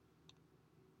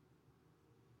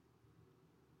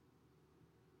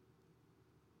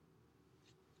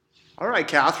All right,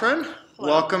 Catherine.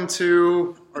 Hello. Welcome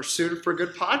to our Suited for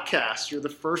Good podcast. You're the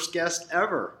first guest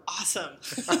ever. Awesome.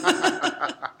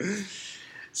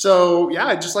 So, yeah,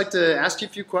 I'd just like to ask you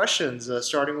a few questions,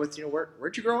 starting with,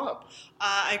 where'd you grow up?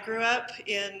 I grew up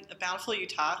in Bountiful,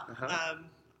 Utah. Uh-huh.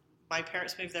 My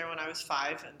parents moved there when I was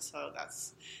 5, and so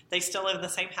they still live in the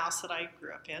same house that I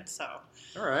grew up in. So,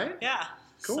 All right. yeah.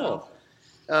 Cool.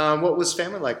 What was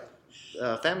family life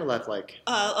like?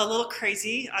 A little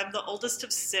crazy. I'm the oldest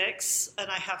of 6, and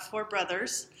I have 4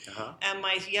 brothers. Uh-huh. And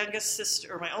my youngest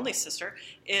sister, or my only sister,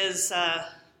 is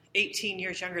 18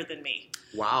 years younger than me.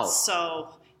 Wow. So,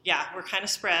 yeah, we're kind of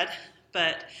spread,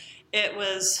 but it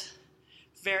was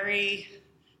very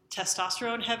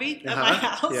testosterone heavy at my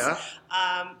house. Yeah.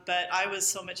 But I was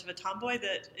so much of a tomboy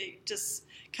that it just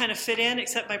kind of fit in,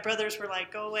 except my brothers were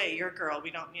like, go away, you're a girl,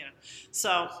 we don't,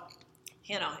 So,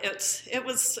 it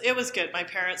was good. My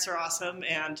parents are awesome,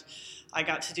 and I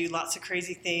got to do lots of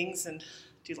crazy things and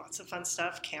do lots of fun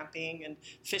stuff, camping and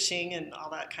fishing and all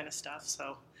that kind of stuff.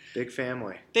 So Big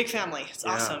family. big family. It's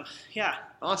awesome. Yeah.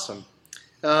 Awesome.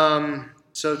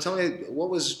 So tell me, what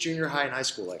was junior high and high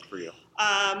school like for you?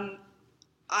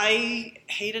 I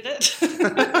hated it.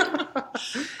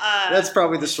 That's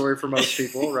probably the story for most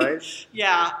people, right?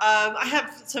 Yeah. I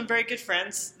have some very good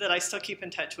friends that I still keep in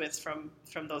touch with from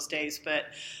those days, but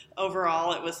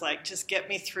overall it was like, just get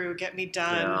me through, get me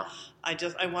done. Yeah.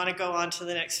 I want to go on to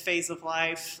the next phase of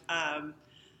life.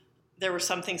 There were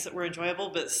some things that were enjoyable,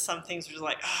 but some things were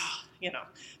like,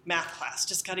 math class,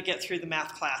 just got to get through the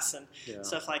math class and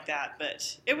stuff like that.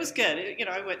 But it was good.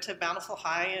 I went to Bountiful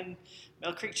High and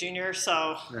Mill Creek Junior,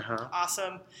 so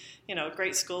awesome.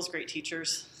 Great schools, great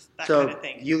teachers, that kind of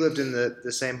thing. You lived in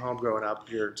the same home growing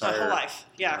up your entire... My whole life,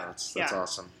 yeah. That's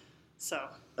awesome. So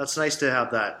that's nice to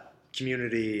have that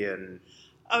community and...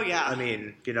 Oh, yeah. I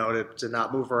mean, to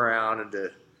not move around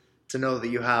and to know that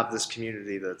you have this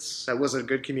community that was a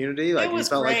good community. Like, you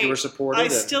felt like you were supported. I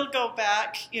still go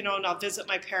back, and I'll visit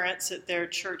my parents at their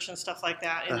church and stuff like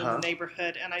that in the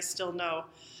neighborhood, and I still know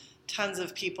tons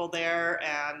of people there,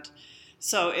 and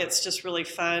so it's just really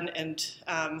fun. And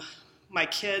my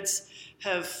kids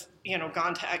have,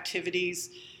 gone to activities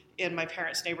in my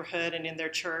parents' neighborhood and in their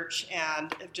church,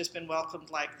 and have just been welcomed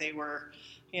like they were,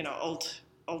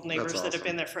 old neighbors that have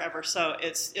been there forever. So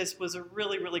it was a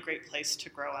really, really great place to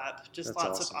grow up. Just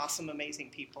lots of awesome, amazing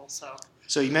people.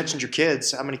 So you mentioned your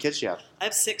kids. How many kids do you have? I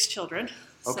have 6 children.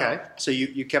 Okay. So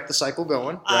you kept the cycle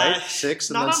going, right? 6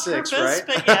 and then 6, purpose, right?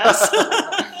 But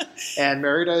yes. And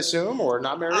married, I assume, or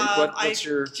not married? What's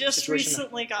your just situation?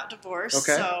 Recently got divorced.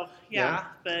 Okay. So,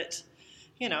 but,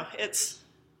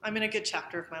 I'm in a good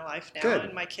chapter of my life now. Good.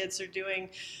 And my kids are doing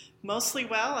mostly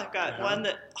well. I've got one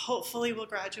that hopefully will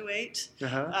graduate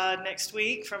next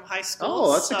week from high school.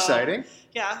 Oh, that's exciting.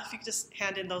 Yeah, if you could just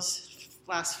hand in those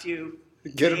last few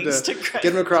get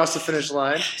them across the finish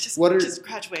line. Just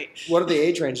graduate. What are the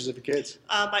age ranges of your kids?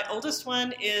 My oldest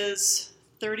one is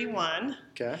 31.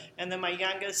 Okay. And then my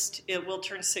youngest, it will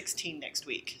turn 16 next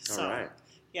week. So, all right.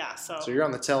 Yeah. So you're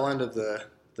on the tail end of the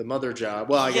mother job.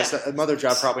 Well, I guess the mother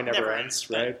job probably never ends,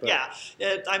 right? But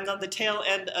I'm on the tail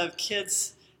end of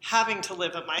kids having to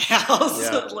live at my house,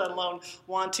 let alone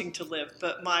wanting to live.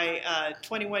 But my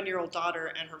 21-year-old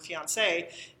daughter and her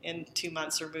fiance in 2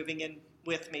 months are moving in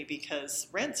with me because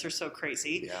rents are so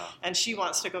crazy. Yeah. And she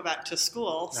wants to go back to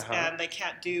school, and they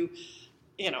can't do,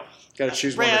 got to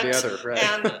choose one or the other, right?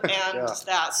 And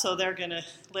that. So they're going to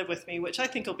live with me, which I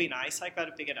think will be nice. I've got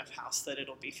a big enough house that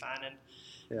it'll be fun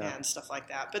and stuff like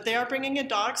that. But they are bringing in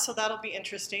dogs, so that'll be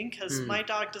interesting because my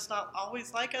dog does not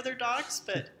always like other dogs,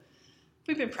 but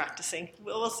we've been practicing.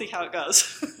 We'll see how it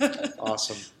goes.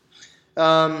 Awesome.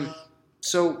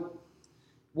 So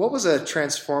what was a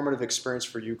transformative experience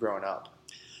for you growing up?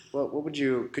 Could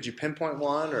you pinpoint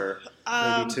one or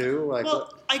maybe 2?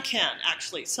 I can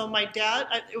actually. So my dad,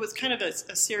 it was kind of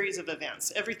a series of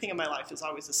events. Everything in my life is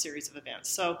always a series of events.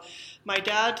 So my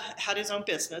dad had his own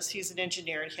business. He's an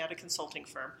engineer and he had a consulting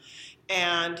firm.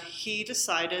 And he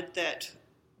decided that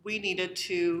we needed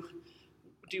to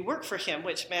do work for him,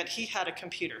 which meant he had a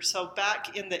computer. So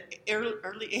back in the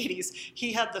early 80s,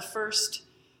 he had the first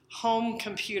home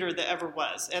computer that ever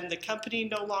was. And the company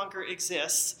no longer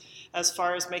exists as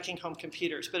far as making home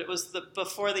computers, but it was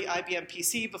before the IBM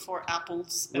PC, before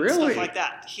Apple's and stuff like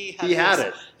that. He had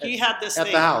this at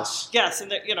thing. The house. Yes,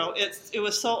 and it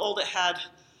was so old it had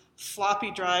floppy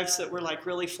drives that were like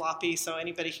really floppy. So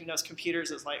anybody who knows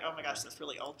computers is like, oh my gosh, that's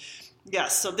really old.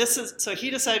 Yes, so he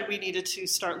decided we needed to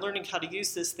start learning how to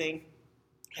use this thing.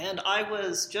 And I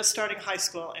was just starting high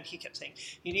school, and he kept saying,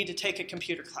 you need to take a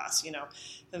computer class,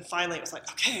 And finally it was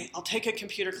like, okay, I'll take a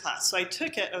computer class. So I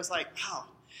took it. I was like, wow,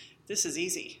 this is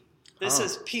easy. This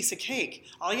is piece of cake.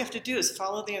 All you have to do is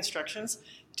follow the instructions,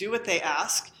 do what they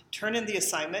ask, turn in the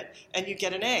assignment, and you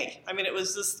get an A. I mean, it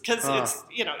was just because it's,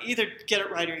 either get it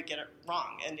right or you get it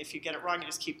wrong. And if you get it wrong, you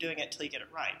just keep doing it until you get it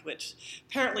right, which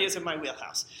apparently is in my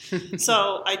wheelhouse.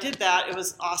 So I did that. It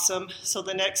was awesome. So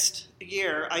the next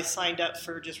year, I signed up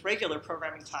for just regular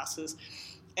programming classes.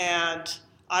 And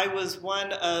I was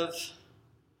one of...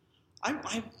 I'm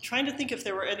trying to think if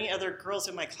there were any other girls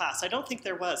in my class. I don't think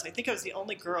there was. I think I was the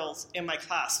only girls in my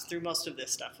class through most of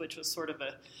this stuff, which was sort of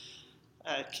a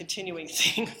continuing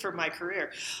thing for my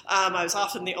career. I was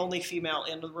often the only female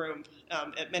in the room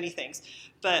at many things.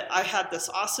 But I had this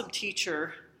awesome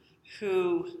teacher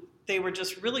who they were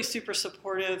just really super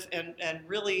supportive and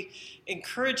really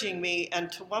encouraging me.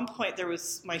 And to one point, there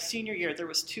was my senior year, there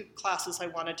was 2 classes I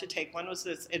wanted to take. One was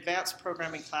this advanced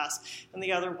programming class, and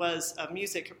the other was a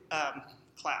music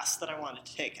class that I wanted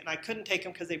to take. And I couldn't take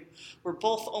them because they were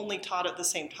both only taught at the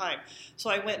same time.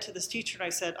 So I went to this teacher and I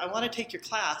said, I want to take your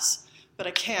class, but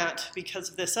I can't because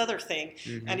of this other thing.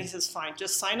 Mm-hmm. And he says, fine,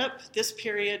 just sign up this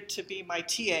period to be my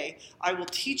TA. I will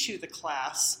teach you the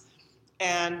class,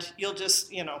 and you'll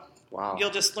just, wow. You'll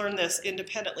just learn this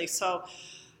independently. So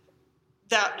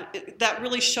that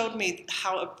really showed me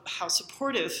how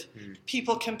supportive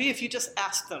people can be if you just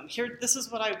ask them. Here, this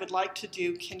is what I would like to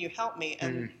do. Can you help me?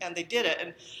 And they did it.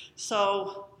 And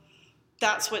so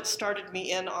that's what started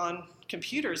me in on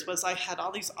computers. Was I had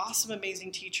all these awesome,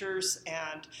 amazing teachers,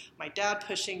 and my dad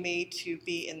pushing me to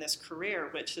be in this career,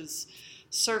 which has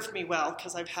served me well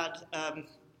because I've had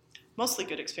mostly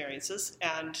good experiences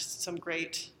and some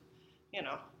great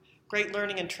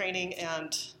learning and training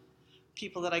and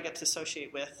people that I get to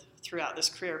associate with throughout this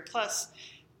career. Plus,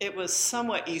 it was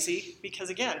somewhat easy because,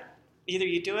 again, either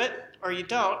you do it or you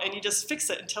don't, and you just fix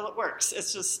it until it works.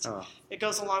 It's just, it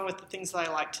goes along with the things that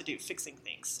I like to do, fixing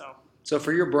things. So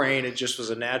for your brain, it just was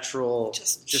a natural,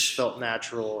 just felt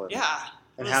natural. And, yeah.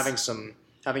 And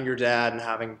having your dad and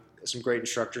having some great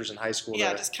instructors in high school.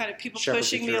 Yeah, just kind of people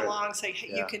pushing me along, saying,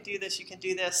 hey, you can do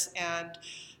this, and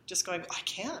just going,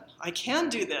 I can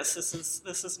do this.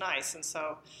 This is nice. And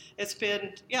so it's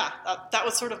been, that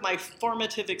was sort of my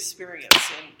formative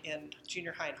experience in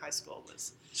junior high and high school.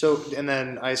 So, and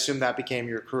then I assume that became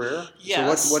your career?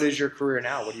 Yes. So what is your career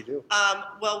now? What do you do?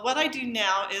 Well, what I do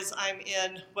now is I'm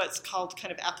in what's called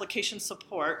kind of application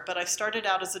support, but I started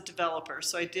out as a developer.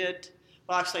 So I did,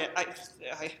 well, actually,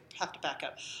 I have to back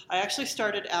up. I actually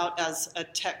started out as a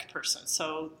tech person.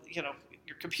 So,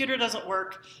 your computer doesn't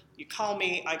work, you call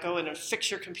me, I go in and fix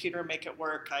your computer, make it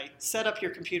work, I set up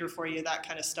your computer for you, that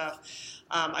kind of stuff.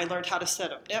 I learned how to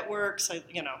set up networks,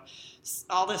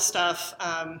 all this stuff,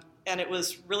 and it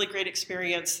was really great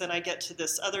experience. Then I get to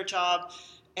this other job,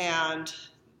 and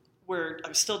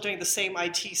I'm still doing the same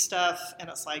IT stuff, and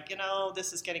it's like,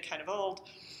 this is getting kind of old.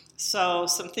 So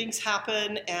some things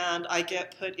happen, and I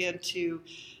get put into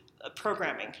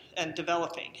programming and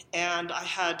developing, and I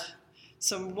had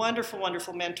some wonderful,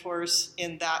 wonderful mentors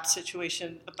in that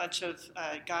situation, a bunch of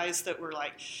guys that were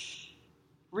like,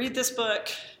 read this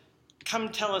book, come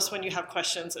tell us when you have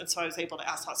questions. And so I was able to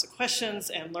ask lots of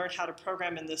questions and learn how to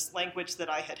program in this language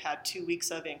that I had 2 weeks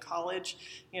of in college,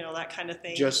 that kind of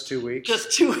thing. Just 2 weeks?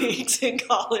 Just 2 weeks in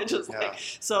college.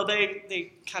 So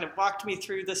they kind of walked me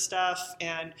through the stuff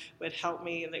and would help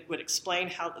me, and they would explain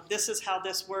how this is how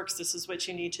this works, this is what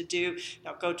you need to do,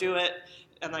 now go do it.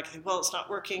 And like, well, it's not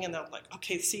working. And they're like,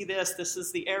 okay, see this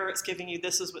is the error it's giving you.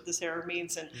 This is what this error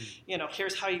means. And,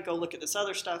 here's how you go look at this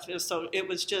other stuff. And so it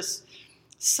was just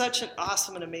such an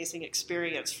awesome and amazing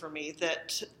experience for me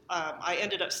that I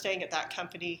ended up staying at that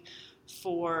company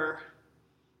for,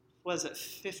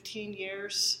 15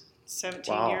 years,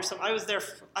 17 years? So I was there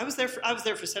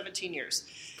for 17 years.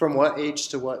 From what age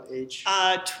to what age?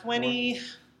 20,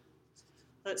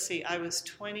 let's see, I was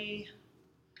 28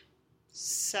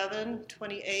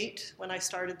 when I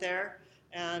started there,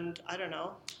 and I don't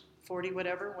know, 40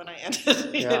 whatever when I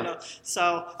ended.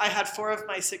 So I had 4 of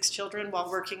my 6 children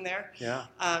while working there.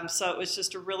 So it was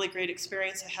just a really great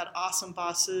experience. I had awesome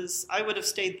bosses. I would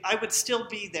still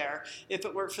be there if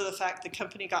it weren't for the fact the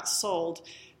company got sold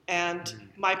and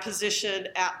my position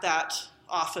at that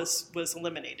office was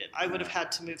eliminated. I would have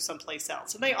had to move someplace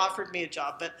else. And they offered me a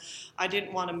job, but I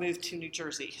didn't want to move to New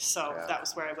Jersey. So that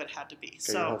was where I would have had to be.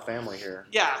 So your whole family here.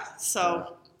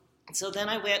 So then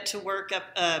I went to work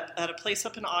at a place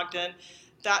up in Ogden.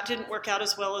 That didn't work out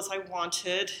as well as I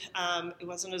wanted. It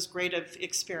wasn't as great of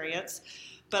experience,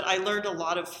 but I learned a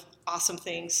lot of awesome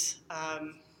things.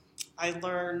 I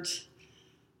learned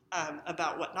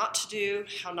about what not to do,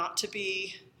 how not to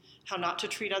be, how not to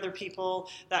treat other people,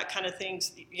 that kind of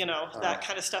things, that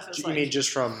kind of stuff. You mean just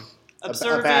from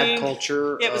observing. A bad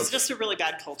culture? It was just a really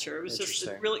bad culture. It was just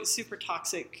a really super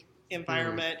toxic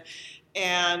environment.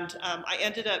 And I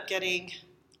ended up getting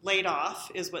laid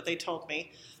off, is what they told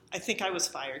me. I think I was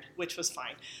fired, which was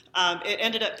fine. It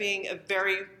ended up being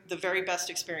the very best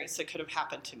experience that could have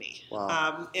happened to me.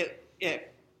 Wow.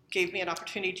 It gave me an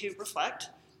opportunity to reflect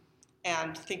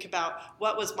and think about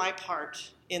what was my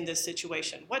part in this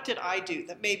situation. What did I do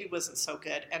that maybe wasn't so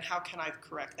good, and how can I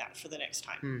correct that for the next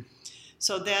time?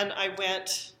 So then I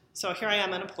went. So here I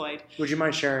am, unemployed. Would you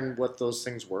mind sharing what those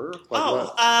things were?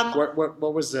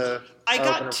 What was the? I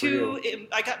got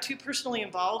too personally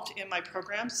involved in my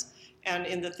programs and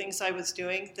in the things I was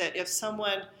doing, that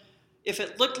if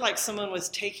it looked like someone was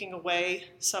taking away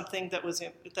something that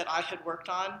I had worked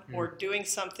on, or doing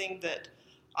something that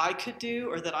I could do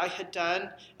or that I had done,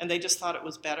 and they just thought it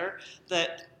was better,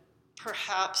 that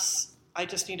perhaps I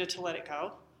just needed to let it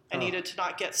go. I needed to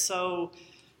not get so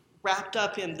wrapped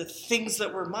up in the things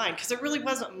that were mine, because it really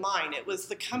wasn't mine. It was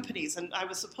the company's, and I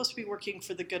was supposed to be working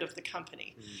for the good of the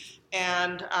company.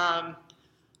 And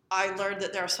I learned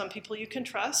that there are some people you can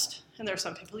trust, and there are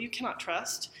some people you cannot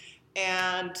trust,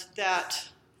 and that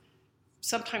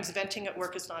sometimes venting at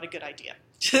work is not a good idea.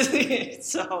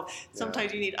 So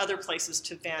sometimes you need other places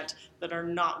to vent that are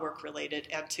not work-related,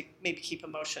 and to maybe keep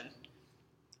emotion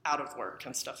out of work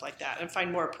and stuff like that, and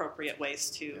find more appropriate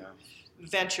ways to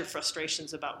vent your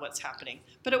frustrations about what's happening.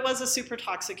 But it was a super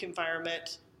toxic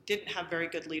environment, didn't have very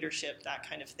good leadership, that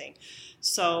kind of thing.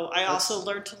 So I also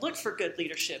learned to look for good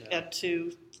leadership and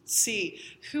to see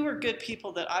who are good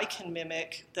people that I can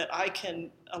mimic, that I can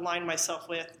align myself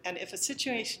with. And if a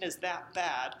situation is that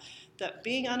bad, that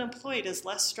being unemployed is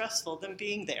less stressful than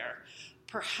being there,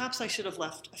 perhaps I should have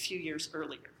left a few years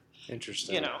earlier.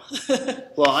 Interesting.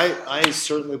 Well, I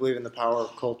certainly believe in the power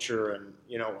of culture, and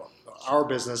our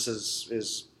business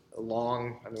is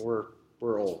long. I mean,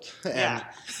 we're old, and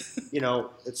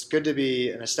it's good to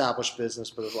be an established business,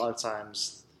 but a lot of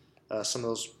times some of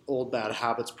those old bad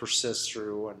habits persist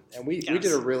through, and we did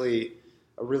a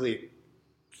really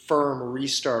firm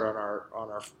restart on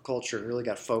our culture, and really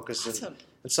got focused. Awesome.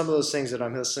 And some of those things that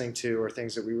I'm listening to are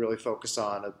things that we really focus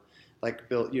on. Like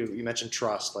you mentioned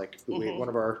trust. Like one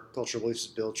of our cultural beliefs is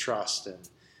build trust, and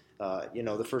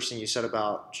the first thing you said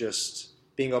about just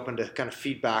being open to kind of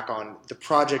feedback on the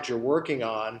project you're working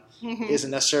on isn't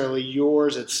necessarily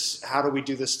yours. It's how do we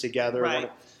do this together.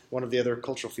 Right. One of the other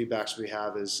cultural feedbacks we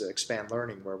have is expand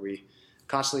learning, where we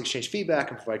constantly exchange feedback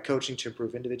and provide coaching to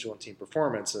improve individual and team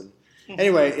performance. And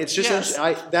anyway, it's just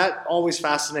that always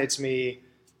fascinates me.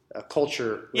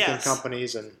 Culture within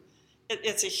companies, and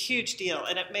it's a huge deal,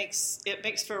 and it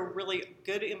makes for a really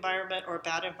good environment or a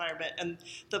bad environment. And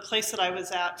the place that I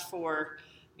was at for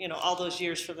all those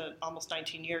years, for the almost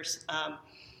 19 years,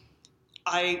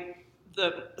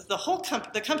 the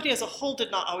company as a whole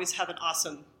did not always have an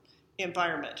awesome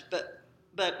environment,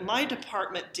 but my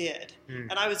department did,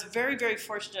 and I was very, very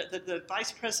fortunate that the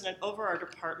vice president over our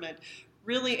department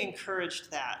really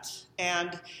encouraged that,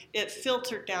 and it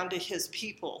filtered down to his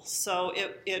people. So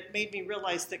it made me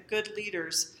realize that good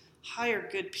leaders hire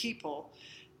good people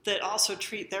that also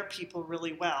treat their people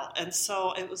really well. And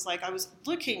so it was like I was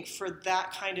looking for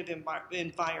that kind of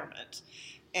environment,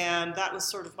 and that was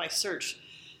sort of my search.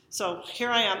 So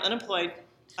here I am, unemployed.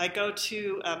 I go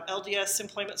to LDS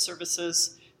Employment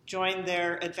Services, join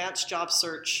their advanced job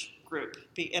search group,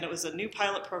 and it was a new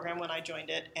pilot program when I joined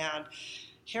it, and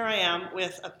here I am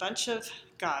with a bunch of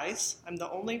guys. I'm the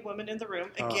only woman in the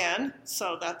room again,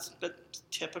 so that's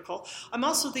typical. I'm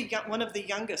also one of the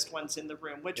youngest ones in the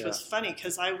room, which was funny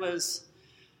because I was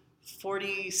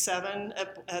 47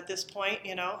 at this point,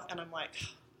 and I'm like,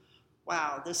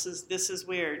 wow, this is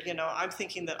weird. I'm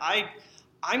thinking that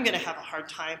I'm going to have a hard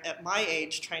time at my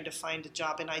age trying to find a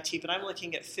job in IT, but I'm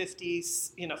looking at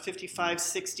 50s, 55,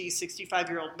 60,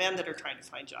 65-year-old men that are trying to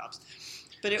find jobs.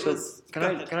 But it was. Can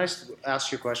I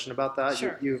ask you a question about that?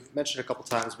 Sure. You've mentioned a couple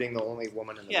times being the only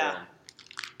woman in the room.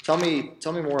 Tell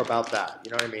me more about that.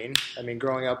 You know what I mean? I mean,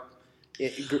 growing up,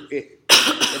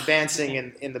 advancing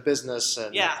in the business,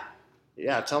 and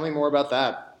tell me more about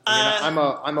that. I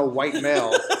mean, I'm a white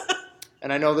male,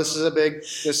 and I know this is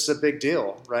a big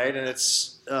deal, right? And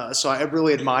it's so I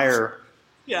really admire.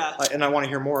 Yeah. And I want to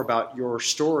hear more about your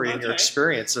story and your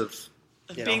experience of.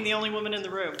 Being the only woman in the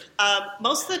room.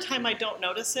 Most of the time I don't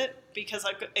notice it because,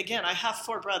 I have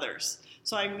 4 brothers.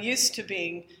 So I'm used to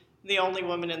being the only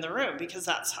woman in the room because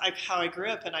that's how I grew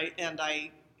up. And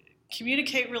I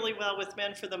communicate really well with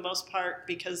men for the most part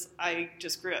because I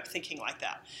just grew up thinking like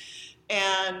that.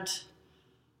 And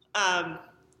I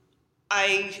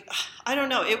don't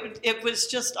know. It was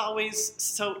just always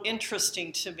so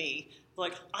interesting to me.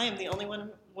 Like, I am the only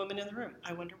woman in the room.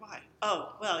 I wonder why.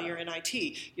 Oh, well, you're in IT.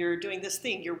 You're doing this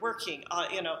thing. You're working,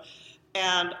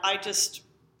 And I just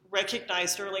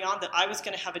recognized early on that I was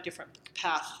going to have a different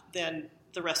path than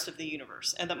the rest of the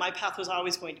universe, and that my path was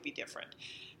always going to be different.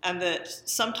 And that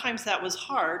sometimes that was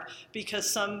hard because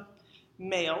some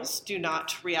males do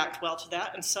not react well to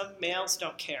that, and some males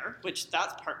don't care, which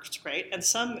that part's great. And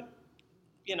some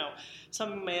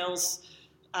males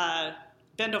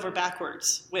bend over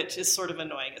backwards, which is sort of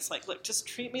annoying. It's like, look, just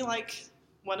treat me like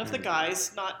one of the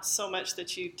guys, not so much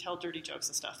that you tell dirty jokes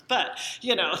and stuff, but,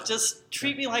 just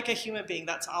treat me like a human being.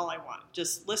 That's all I want.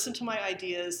 Just listen to my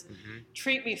ideas,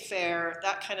 treat me fair,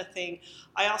 that kind of thing.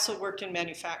 I also worked in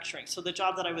manufacturing. So the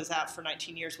job that I was at for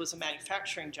 19 years was a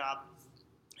manufacturing job.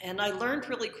 And I learned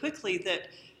really quickly that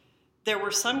there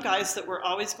were some guys that were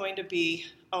always going to be,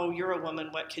 oh, you're a woman,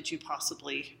 what could you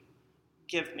possibly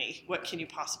give me? What can you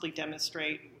possibly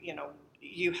demonstrate?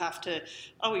 You have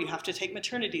to take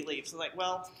maternity leave. So like,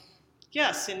 well,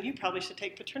 yes, and you probably should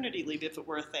take paternity leave if it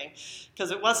were a thing, because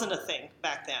it wasn't a thing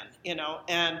back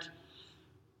then,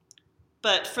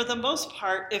 But for the most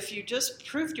part, if you just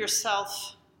proved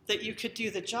yourself that you could do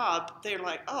the job, they're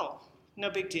like, oh, no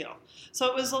big deal. So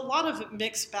it was a lot of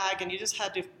mixed bag, and you just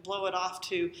had to blow it off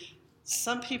to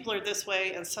some people are this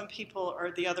way and some people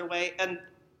are the other way. And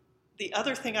the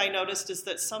other thing I noticed is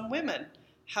that some women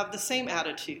have the same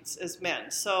attitudes as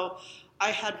men. So I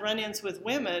had run-ins with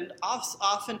women,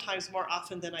 oftentimes more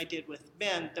often than I did with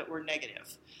men, that were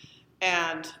negative.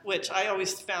 And which I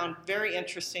always found very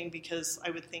interesting, because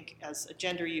I would think as a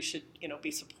gender you should,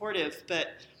 be supportive. But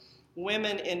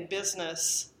women in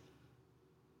business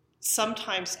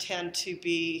sometimes tend to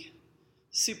be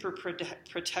super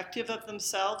protective of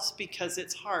themselves because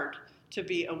it's hard to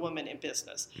be a woman in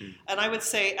business. And I would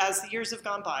say as the years have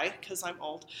gone by, because I'm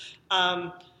old,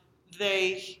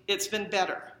 it's been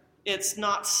better. It's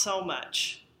not so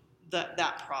much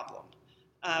that problem.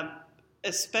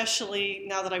 Especially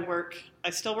now that I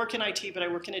still work in IT, but I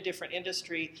work in a different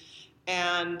industry,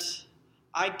 and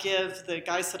I give the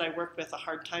guys that I work with a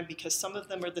hard time because some of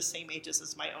them are the same ages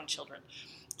as my own children.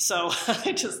 So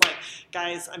I just like,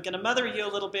 guys, I'm going to mother you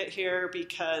a little bit here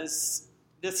because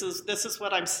this is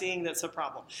what I'm seeing that's a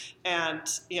problem, and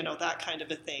that kind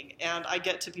of a thing. And I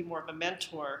get to be more of a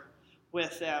mentor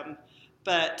with them,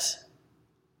 but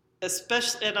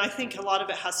especially, and I think a lot of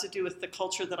it has to do with the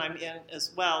culture that I'm in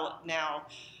as well now.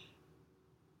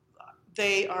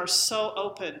 They are so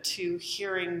open to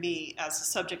hearing me as a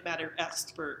subject matter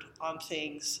expert on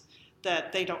things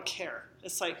that they don't care.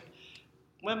 It's like,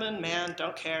 women, man,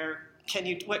 don't care.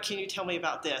 What can you tell me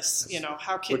about this?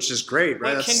 Which is great,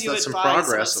 right? That's some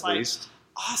progress at least.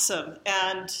 Awesome.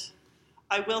 And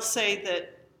I will say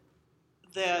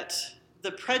that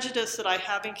the prejudice that I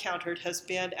have encountered has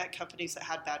been at companies that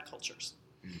had bad cultures.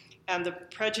 And the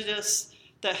prejudice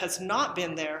that has not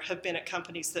been there have been at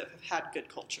companies that have had good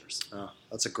cultures. Oh,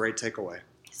 that's a great takeaway.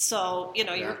 So,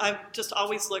 I just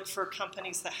always look for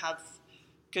companies that have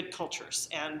good cultures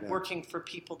and working for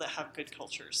people that have good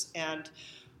cultures. And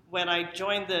when I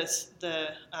joined the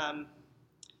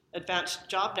Advanced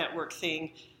Job Network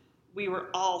thing, we were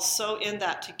all so in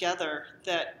that together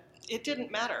that it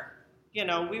didn't matter.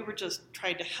 We were just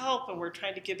trying to help, and we're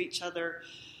trying to give each other,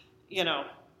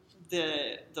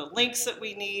 the links that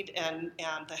we need and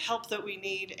the help that we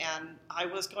need. And I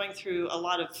was going through a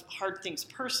lot of hard things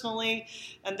personally,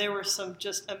 and there were some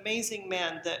just amazing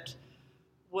men that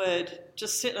would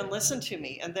just sit and listen to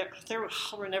me. And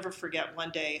I'll never forget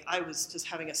one day I was just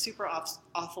having a super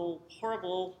awful,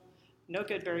 horrible, no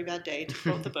good, very bad day, to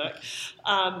quote the book.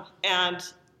 And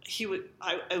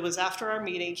it was after our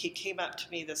meeting, he came up to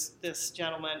me, this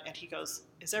gentleman, and he goes,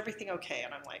 "Is everything okay?"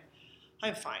 And I'm like,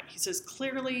 "I'm fine." He says,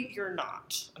 "Clearly you're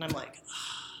not." And I'm like,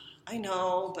 "I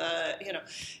know, but,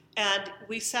 And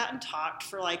we sat and talked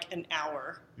for like an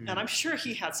hour, and I'm sure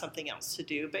he had something else to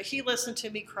do, but he listened to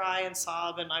me cry and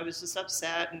sob, and I was just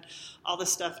upset and all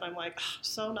this stuff, and I'm like,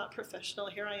 so not professional,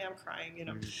 here I am crying,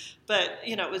 But,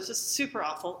 it was just super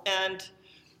awful. And,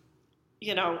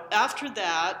 after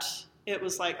that, it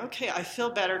was like, okay, I feel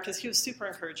better, because he was super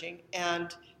encouraging,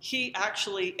 and he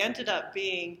actually ended up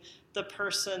being the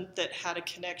person that had a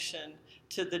connection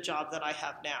to the job that I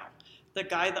have now. The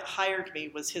guy that hired me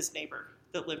was his neighbor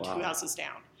that lived 2 houses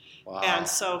down. Wow. And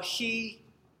so he,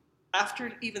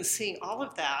 after even seeing all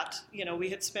of that, we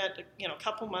had spent, a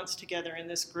couple months together in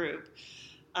this group.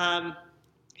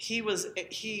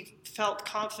 He felt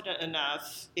confident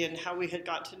enough in how we had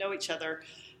gotten to know each other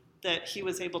that he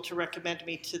was able to recommend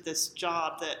me to this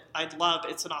job that I love.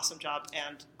 It's an awesome job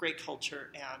and great culture.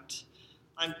 And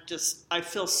I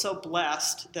feel so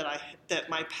blessed that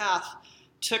my path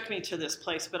took me to this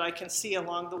place, but I can see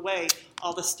along the way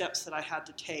all the steps that I had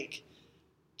to take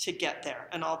to get there,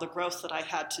 and all the growth that I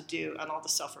had to do, and all the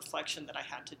self-reflection that I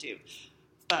had to do.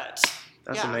 But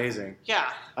that's amazing.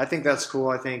 Yeah, I think that's cool.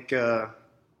 I think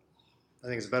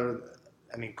it's better.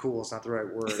 I mean, cool is not the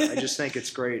right word. I just think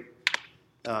it's great.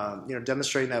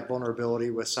 Demonstrating that vulnerability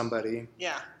with somebody.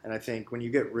 Yeah. And I think when you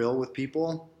get real with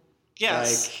people,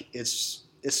 yes, like it's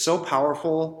so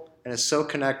powerful and it's so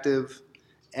connective.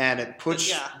 And it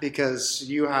puts, because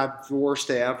you have the worst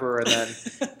day ever, and then,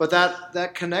 but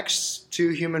that connects to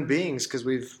human beings because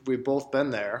we've both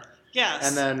been there. Yes.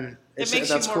 And then it makes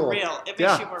that's you more cool. real. It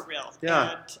makes you more real.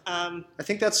 Yeah. And, I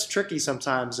think that's tricky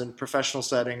sometimes in professional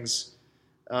settings.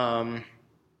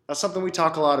 That's something we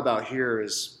talk a lot about here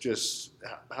is just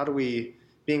how do we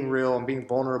being real and being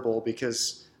vulnerable,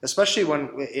 because especially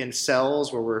when in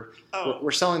sales where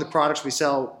we're selling the products we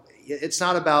sell, it's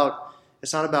not about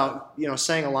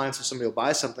saying a line so somebody will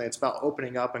buy something. It's about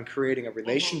opening up and creating a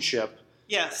relationship.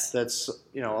 Yes. That's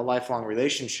a lifelong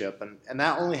relationship, and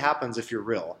that only happens if you're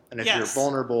real and if you're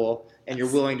vulnerable and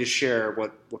you're willing to share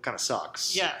what kind of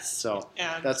sucks. Yes. So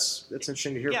and that's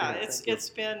interesting to hear. Yeah, from you. it's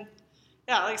been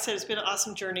like I said, it's been an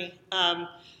awesome journey.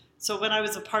 So when I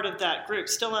was a part of that group,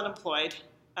 still unemployed,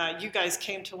 you guys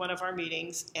came to one of our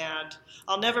meetings, and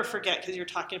I'll never forget because you're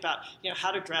talking about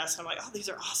how to dress. I'm like, oh, these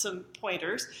are awesome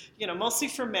pointers, mostly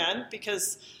for men,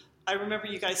 because I remember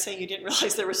you guys saying you didn't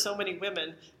realize there were so many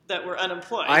women that were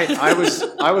unemployed. I was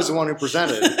the one who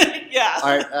presented. Yeah.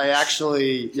 I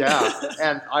actually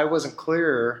and I wasn't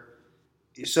clear.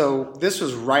 So this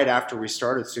was right after we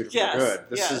started Suited for Good.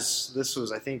 This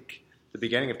was I think the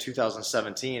beginning of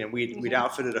 2017, and we'd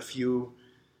outfitted a few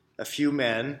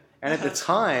men. And at the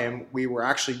time, we were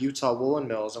actually Utah Woolen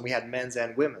Mills, and we had men's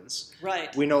and women's.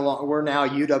 Right. We're now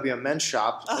UWM Men's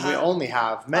Shop, and we only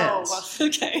have men's. Oh, well,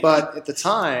 okay. But at the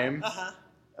time,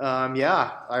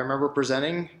 I remember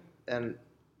presenting, and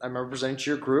I remember presenting to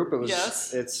your group. It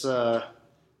was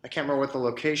I can't remember what the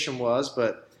location was,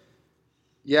 but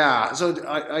yeah. So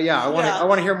I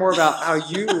want to hear more about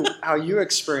how you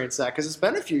experienced that, because it's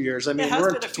been a few years. I mean,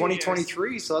 we're in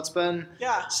 2023, so that's been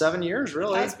 7 years,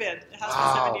 really. It has been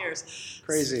 7 years.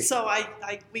 Crazy. So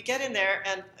we get in there,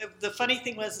 and the funny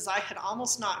thing was I had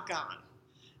almost not gone,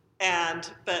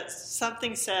 but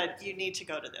something said you need to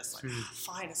go to this. Like,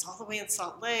 fine, it's all the way in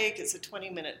Salt Lake. It's a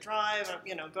 20-minute drive.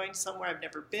 I'm going somewhere I've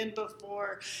never been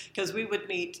before, because we would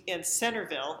meet in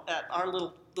Centerville at our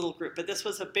little group, but this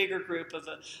was a bigger group of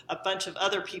a bunch of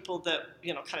other people that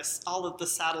kind of all of the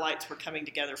satellites were coming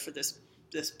together for this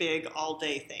big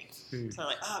all-day thing. So I'm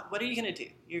like, what are you going to do?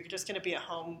 You're just going to be at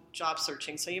home job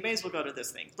searching, so you may as well go to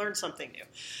this thing, learn something new.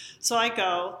 So I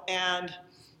go, and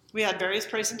we had various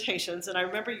presentations, and I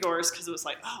remember yours because it was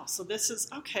like, oh, so this is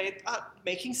okay,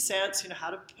 making sense, how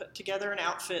to put together an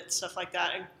outfit, stuff like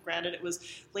that. And granted, it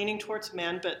was leaning towards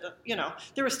men, but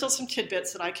there were still some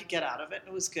tidbits that I could get out of it, and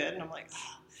it was good. And I'm like,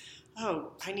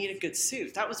 oh, I need a good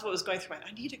suit. That was what was going through my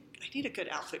mind. I need a good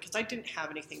outfit, because I didn't have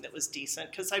anything that was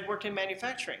decent, because I'd worked in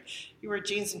manufacturing. You wear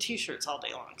jeans and T-shirts all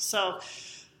day long. So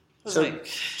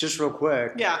just real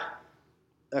quick. Yeah.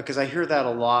 Because I hear that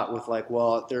a lot with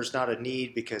well, there's not a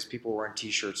need because people wearing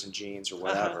T-shirts and jeans or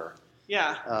whatever.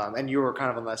 Yeah. And you were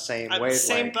kind of on that same wavelength.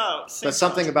 Same boat. But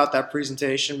something about that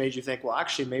presentation made you think, well,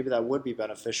 actually, maybe that would be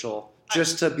beneficial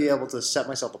just to be able to set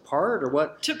myself apart, or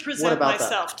what? To present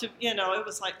myself. That? It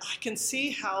was like, I can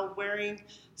see how wearing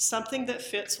something that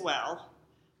fits well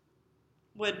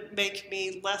would make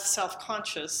me less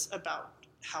self-conscious about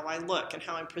how I look and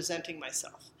how I'm presenting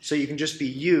myself. So you can just be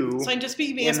you. So I can just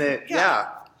be me.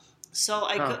 So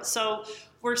so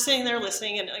we're sitting there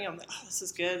listening, and I'm like, oh, this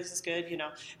is good.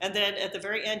 And then at the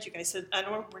very end, you guys said, and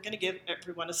we're going to give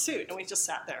everyone a suit. And we just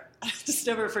sat there. I just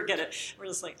never forget it. We're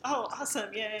just like, oh,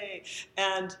 awesome, yay.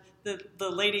 And the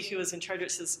lady who was in charge of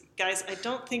it says, guys, I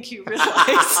don't think you realize.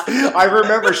 I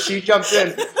remember she jumped in,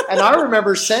 and I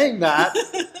remember saying that,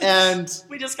 and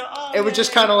we just go, oh, it was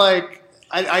just kind of like,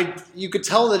 you could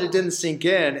tell that it didn't sink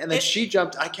in, and then she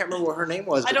jumped. I can't remember what her name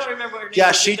was. I don't remember what her name was.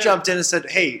 Yeah, she jumped in and said,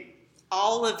 "Hey,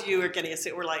 all of you are getting a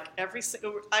suit." We're like,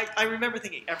 I remember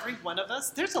thinking, every one of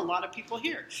us, there's a lot of people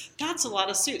here. That's a lot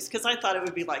of suits, because I thought it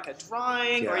would be like a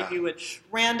drawing, or you would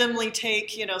randomly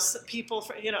take, people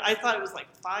for, I thought it was like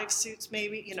 5 suits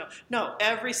maybe, No,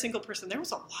 every single person. There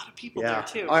was a lot of people there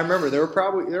too. I remember there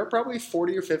were probably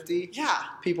 40 or 50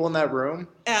 people in that room.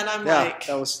 And I'm like,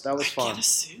 that was fun. Get a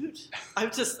suit. I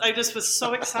just was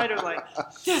so excited. Like,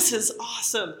 this is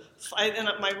awesome.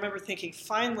 I remember thinking,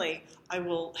 finally, I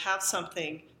will have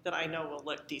something that I know will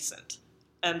look decent.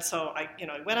 And so I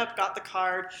went up, got the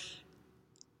card,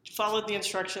 followed the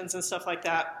instructions and stuff like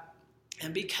that.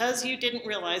 And because you didn't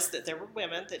realize that there were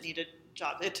women that needed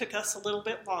jobs, it took us a little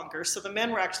bit longer. So the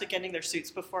men were actually getting their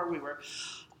suits before we were.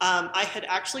 I had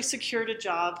actually secured a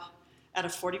job at a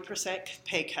 40%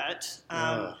 pay cut.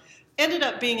 Ended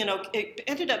up being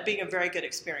a very good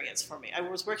experience for me. I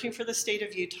was working for the state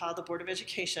of Utah, the Board of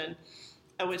Education,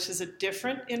 which is a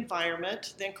different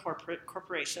environment than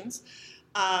corporations.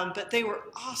 But they were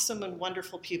awesome and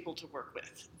wonderful people to work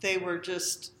with. They were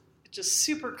just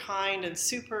super kind and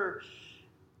super.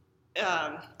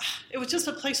 It was just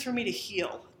a place for me to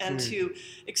heal and to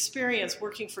experience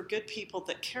working for good people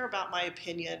that care about my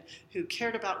opinion, who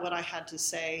cared about what I had to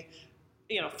say.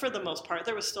 For the most part,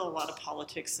 there was still a lot of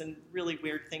politics and really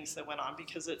weird things that went on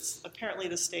because it's apparently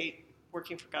the state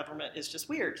working for government is just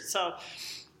weird. So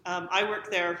I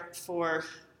worked there for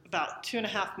about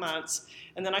 2.5 months,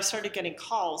 and then I started getting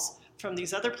calls from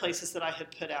these other places that I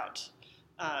had put out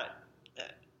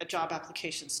job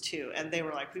applications to, and they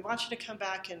were like, "We want you to come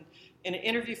back and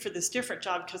interview for this different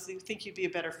job because we think you'd be a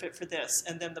better fit for this."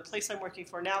 And then the place I'm working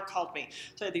for now called me.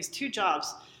 So I had these 2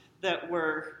 jobs that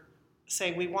were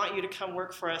saying, "We want you to come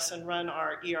work for us and run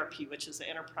our ERP, which is the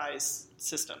enterprise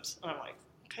systems." And I'm like,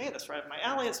 okay, that's right up my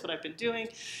alley. That's what I've been doing.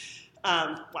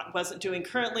 What wasn't doing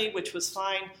currently, which was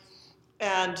fine.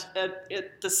 And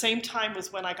at the same time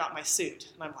was when I got my suit.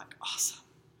 And I'm like, awesome.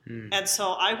 And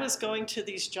so I was going to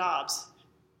these jobs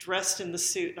dressed in the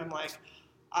suit. And I'm like,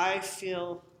 I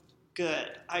feel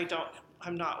good.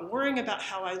 I'm not worrying about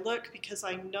how I look because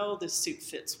I know this suit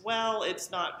fits well.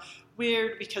 It's not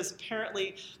weird because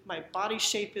apparently my body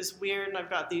shape is weird and I've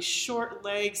got these short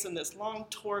legs and this long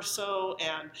torso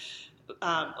and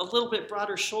a little bit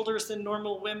broader shoulders than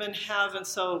normal women have. And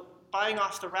so buying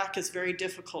off the rack is very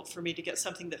difficult for me to get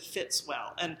something that fits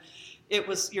well. And it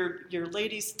was your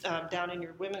ladies down in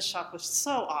your women's shop was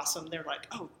so awesome. They're like,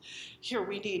 "Oh, here,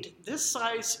 we need this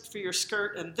size for your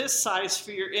skirt and this size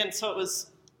for your," and so it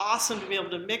was awesome to be able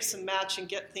to mix and match and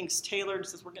get things tailored. It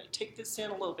says, "We're going to take this in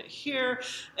a little bit here,"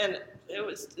 and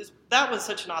that was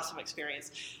such an awesome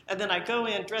experience. And then I go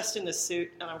in dressed in this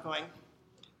suit, and I'm going,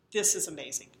 "This is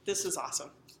amazing. This is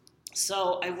awesome."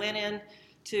 So I went in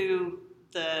to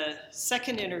the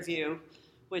second interview,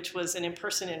 which was an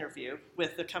in-person interview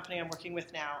with the company I'm working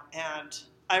with now, and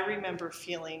I remember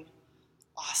feeling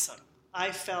awesome.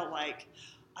 I felt like,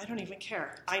 I don't even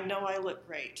care. I know I look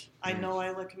great. I know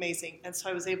I look amazing. And so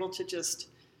I was able to just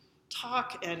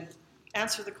talk and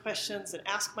answer the questions and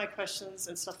ask my questions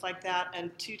and stuff like that.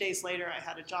 And 2 days later, I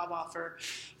had a job offer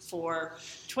for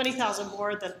 $20,000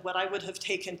 more than what I would have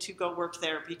taken to go work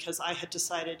there because I had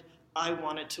decided I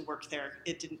wanted to work there.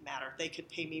 It didn't matter. They could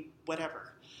pay me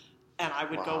whatever, and I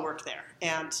would go work there.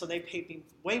 And so they paid me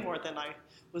way more than I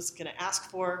was going to ask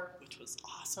for, which was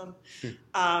awesome.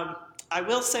 I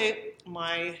will say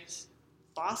my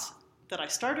boss that I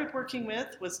started working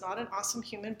with was not an awesome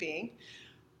human being,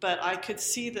 but I could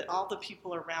see that all the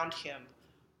people around him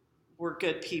were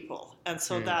good people. And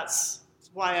so that's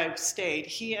why I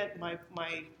stayed.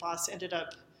 My boss ended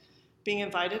up being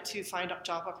invited to find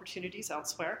job opportunities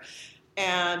elsewhere.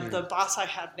 And the boss I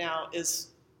have now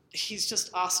he's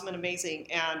just awesome and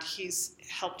amazing. And he's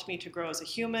helped me to grow as a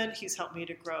human. He's helped me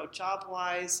to grow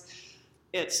job-wise.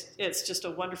 It's just a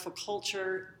wonderful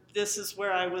culture. This is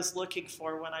where I was looking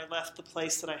for when I left the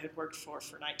place that I had worked for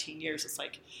 19 years. It's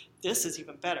like, this is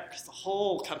even better because the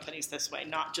whole company's this way,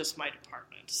 not just my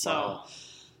department. So,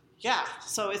 yeah.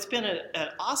 So it's been an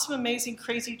awesome, amazing,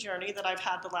 crazy journey that I've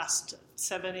had the last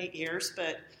 7-8 years,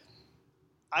 but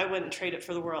I wouldn't trade it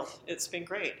for the world. It's been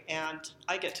great. And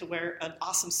I get to wear an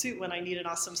awesome suit when I need an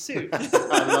awesome suit.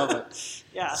 I love it.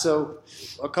 Yeah. So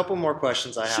a couple more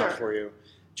questions I have for you.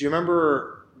 Do you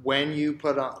remember when you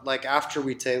put on, like after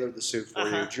we tailored the suit for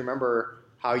you, do you remember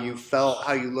how you felt,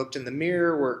 how you looked in the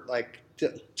mirror? Or like,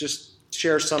 just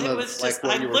share some of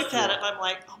what you were looked at it and I'm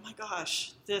like, oh my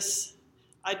gosh,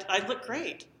 I look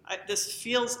great. This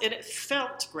feels, and it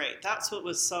felt great. That's what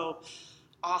was so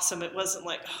awesome. It wasn't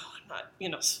like, oh,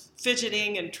 I'm not,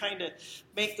 fidgeting and trying to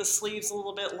make the sleeves a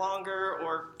little bit longer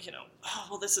or, oh,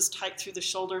 well, this is tight through the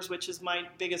shoulders, which is my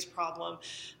biggest problem.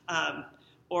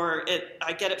 Or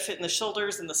I get it fit in the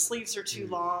shoulders and the sleeves are too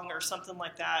long or something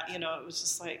like that. It was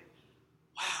just like,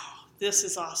 wow, this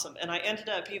is awesome. And I ended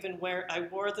up I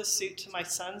wore the suit to my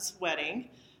son's wedding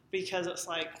because it's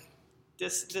like,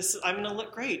 this I'm going to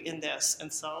look great in this.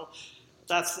 And so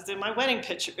that's in my wedding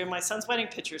picture, in my son's wedding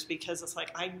pictures, because it's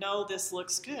like, I know this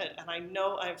looks good and I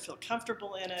know I feel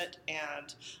comfortable in it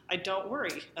and I don't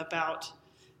worry about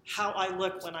how I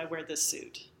look when I wear this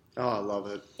suit. Oh, I love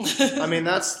it. I mean,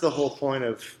 that's the whole point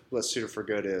of what Suited for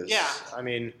Good is. Yeah. I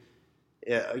mean,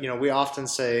 we often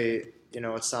say,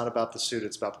 it's not about the suit,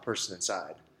 it's about the person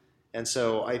inside. And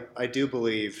so I do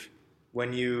believe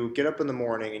when you get up in the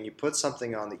morning and you put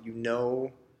something on that you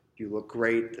know you look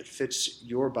great, that fits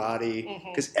your body,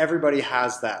 because everybody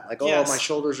has that. Like, oh, my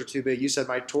shoulders are too big. You said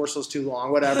my torso's too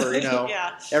long, whatever,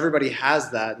 Yeah. Everybody has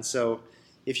that. And so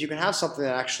if you can have something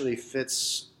that actually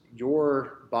fits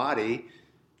your body,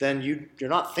 then you're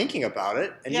not thinking about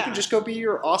it, and you can just go be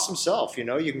your awesome self. You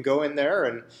can go in there,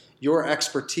 and your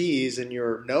expertise and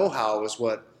your know-how is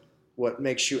what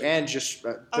makes you, and just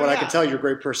I can tell, your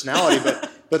great personality.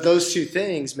 But those two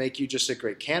things make you just a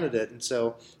great candidate, and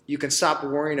so you can stop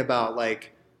worrying about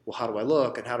like, well, how do I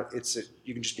look, and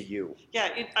you can just be you. Yeah,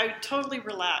 I totally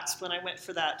relaxed when I went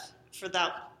for that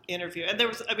interview, and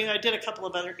I did a couple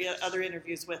of other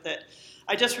interviews with it.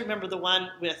 I just remember the one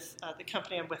with the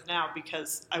company I'm with now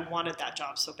because I wanted that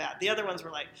job so bad. The other ones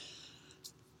were like,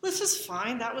 this is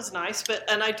fine, that was nice,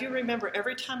 and I do remember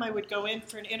every time I would go in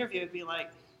for an interview, it'd be like,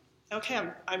 okay,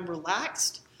 I'm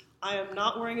relaxed. I am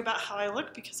not worrying about how I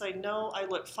look because I know I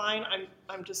look fine.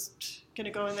 I'm just going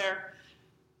to go in there,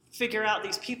 figure out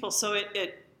these people. So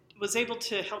it was able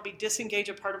to help me disengage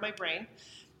a part of my brain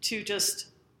to just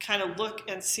kind of look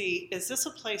and see, is this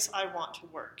a place I want to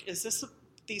work? Is this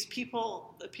these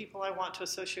people the people I want to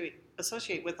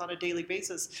associate with on a daily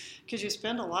basis? Because you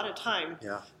spend a lot of time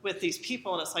with these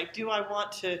people, and it's like, do I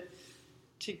want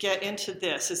to get into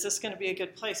this? Is this going to be a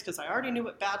good place? Because I already knew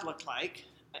what bad looked like.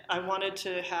 I wanted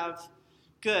to have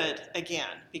good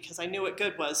again because I knew what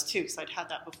good was too, because I'd had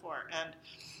that before. And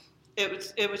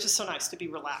it was just so nice to be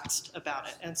relaxed about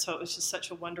it. And so it was just such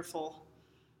a wonderful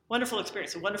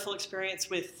experience, a wonderful experience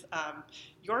with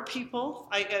your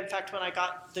people. In fact, when I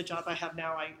got the job I have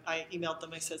now, I emailed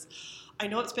them. I says, I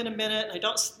know it's been a minute. I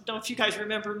don't know if you guys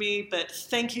remember me, but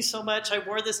thank you so much. I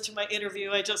wore this to my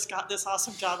interview. I just got this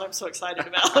awesome job I'm so excited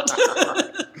about.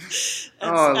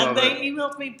 and they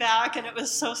emailed me back, and it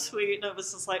was so sweet. And it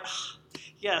was just like,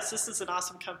 yes, this is an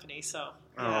awesome company. So,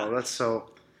 yeah. Oh, that's so.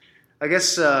 I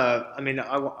guess I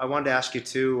wanted to ask you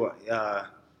too.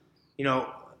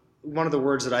 One of the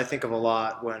words that I think of a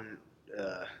lot when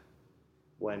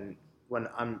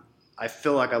I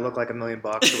feel like I look like $1 million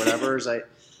or whatever is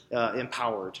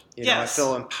empowered. I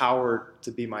feel empowered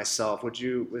to be myself.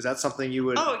 Is that something you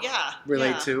would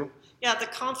relate to? Yeah, the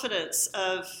confidence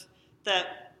of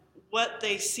that what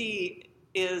they see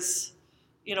is,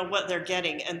 what they're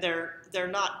getting, and they're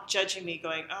not judging me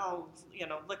going, oh,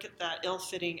 look at that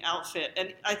ill-fitting outfit.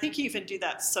 And I think you even do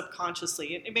that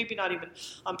subconsciously, and maybe not even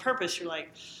on purpose. You're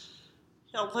like,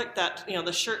 look, that,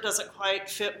 the shirt doesn't quite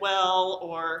fit well,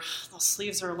 or the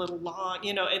sleeves are a little long,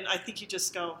 and I think you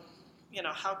just go,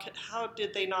 how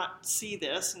did they not see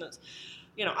this? And it's,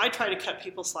 I try to cut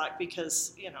people slack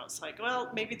because, it's like, well,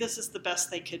 maybe this is the best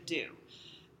they could do.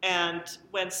 And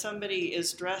when somebody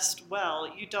is dressed well,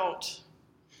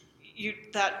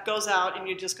 that goes out and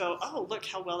you just go, oh, look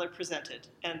how well they're presented.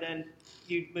 And then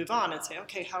you move on and say,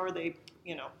 okay, how are they,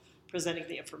 presenting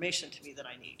the information to me that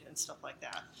I need and stuff like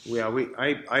that. Yeah,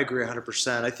 I agree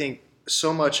 100%. I think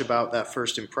so much about that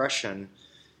first impression,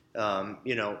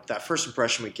 that first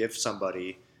impression we give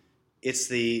somebody, it's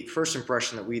the first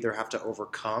impression that we either have to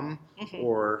overcome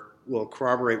or will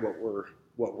corroborate what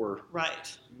we're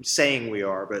right saying we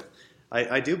are. But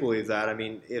I do believe that. I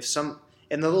mean,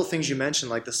 and the little things you mentioned,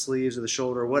 like the sleeves or the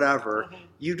shoulder or whatever,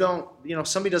 you don't,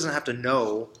 somebody doesn't have to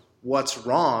know what's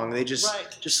wrong. They just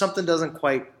something doesn't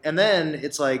quite, and then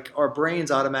it's like our brains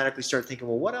automatically start thinking,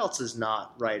 well, what else is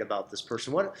not right about this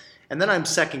person? And then I'm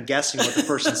second guessing what the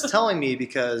person's telling me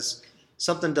because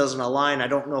something doesn't align. I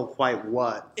don't know quite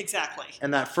what. Exactly.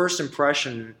 And that first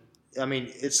impression,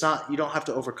 it's not, you don't have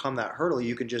to overcome that hurdle.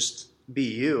 You can just be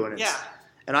you. And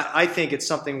and I think it's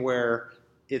something where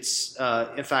it's,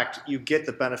 in fact, you get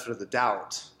the benefit of the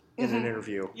doubt in an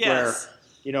interview. Yes.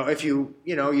 Where, if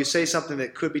you say something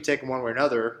that could be taken one way or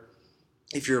another,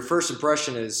 if your first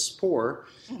impression is poor,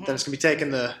 then it's going to be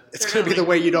taken it's going to be the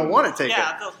way you don't want it taken.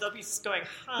 Yeah, they'll be going,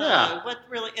 what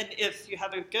really, and if you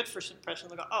have a good first impression,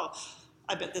 they'll go, oh,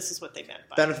 I bet this is what they meant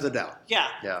by benefit of the doubt.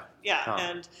 Yeah.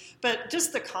 Huh. But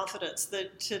just the confidence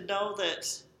to know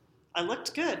that I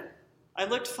looked good. I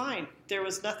looked fine. There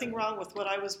was nothing wrong with what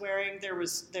I was wearing. There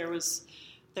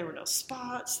were no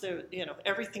spots.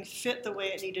 Everything fit the way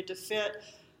it needed to fit.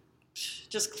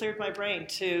 Just cleared my brain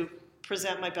to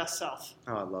present my best self.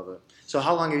 Oh, I love it. So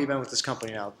how long have you been with this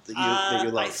company now that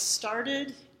you love? I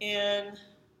started when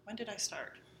did I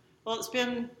start? Well, it's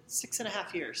been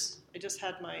 6.5 years. I just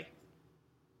had my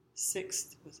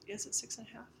sixth, is it 6.5?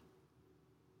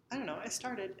 I don't know. I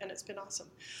started, and it's been awesome.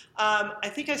 I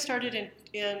think I started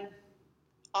in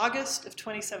August of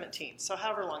 2017. So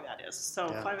however long that is. So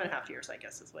Yeah. 5.5 years, I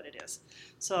guess, is what it is.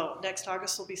 So next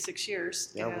August will be 6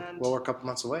 years. Yeah, and well, we're a couple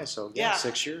months away, so yeah,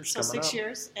 6 years so coming 6 up.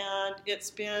 years, and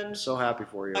it's been So happy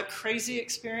for you. a crazy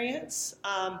experience.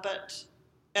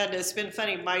 And it's been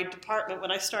funny. My department,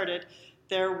 when I started,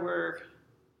 there were,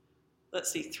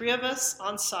 3 of us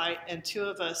on site and 2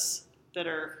 of us that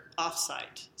are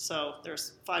off-site. So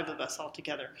there's 5 of us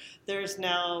altogether. There's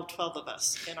now 12 of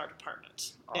us in our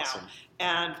department Awesome. now.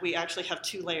 And we actually have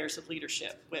 2 layers of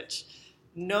leadership, which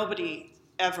nobody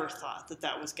ever thought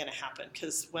that was going to happen.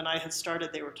 Because when I had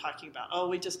started, they were talking about,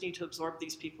 we just need to absorb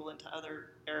these people into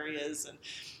other areas, and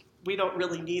we don't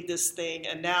really need this thing.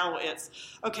 And now it's,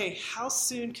 okay, how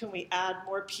soon can we add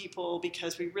more people,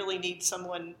 because we really need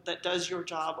someone that does your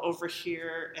job over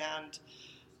here. And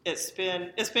it's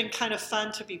been kind of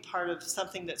fun to be part of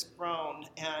something that's grown,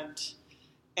 and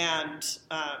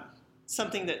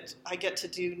something that I get to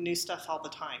do new stuff all the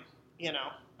time.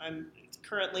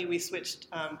 Currently we switched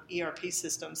ERP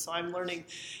systems, so I'm learning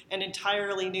an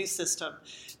entirely new system,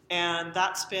 and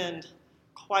that's been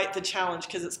quite the challenge,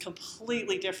 because it's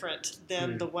completely different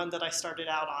than the one that I started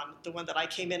out on, the one that I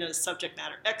came in as a subject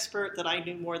matter expert, that I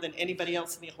knew more than anybody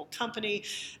else in the whole company.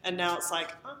 And now it's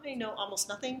like, I know almost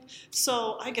nothing.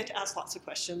 So I get to ask lots of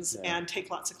questions and take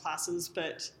lots of classes,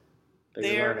 but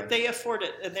they afford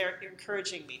it, and they're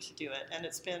encouraging me to do it. And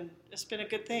it's been a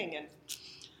good thing. And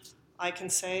I can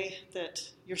say that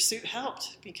your suit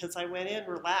helped, because I went in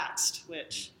relaxed,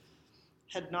 which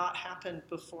had not happened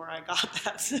before I got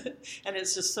that. And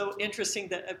it's just so interesting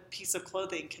that a piece of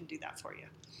clothing can do that for you.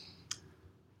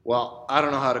 Well, I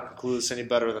don't know how to conclude this any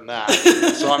better than that,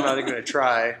 so I'm not even going to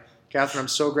try. Catherine, I'm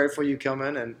so grateful you come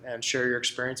in and share your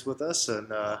experience with us.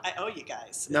 And I owe you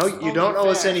guys. No, you don't owe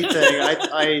us anything.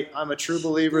 I'm a true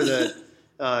believer that,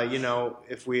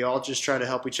 if we all just try to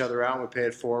help each other out and we pay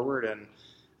it forward, and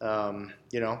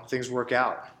things work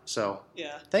out. So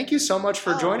thank you so much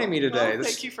for joining me today. Well,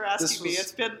 thank you for asking me.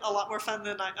 It's been a lot more fun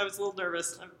than I was a little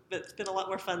nervous. It's been a lot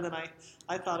more fun than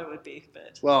I thought it would be.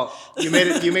 But well, you made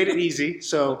it easy.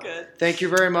 So good. Thank you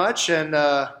very much. And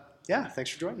thanks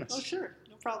for joining us. Oh, sure.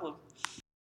 No problem.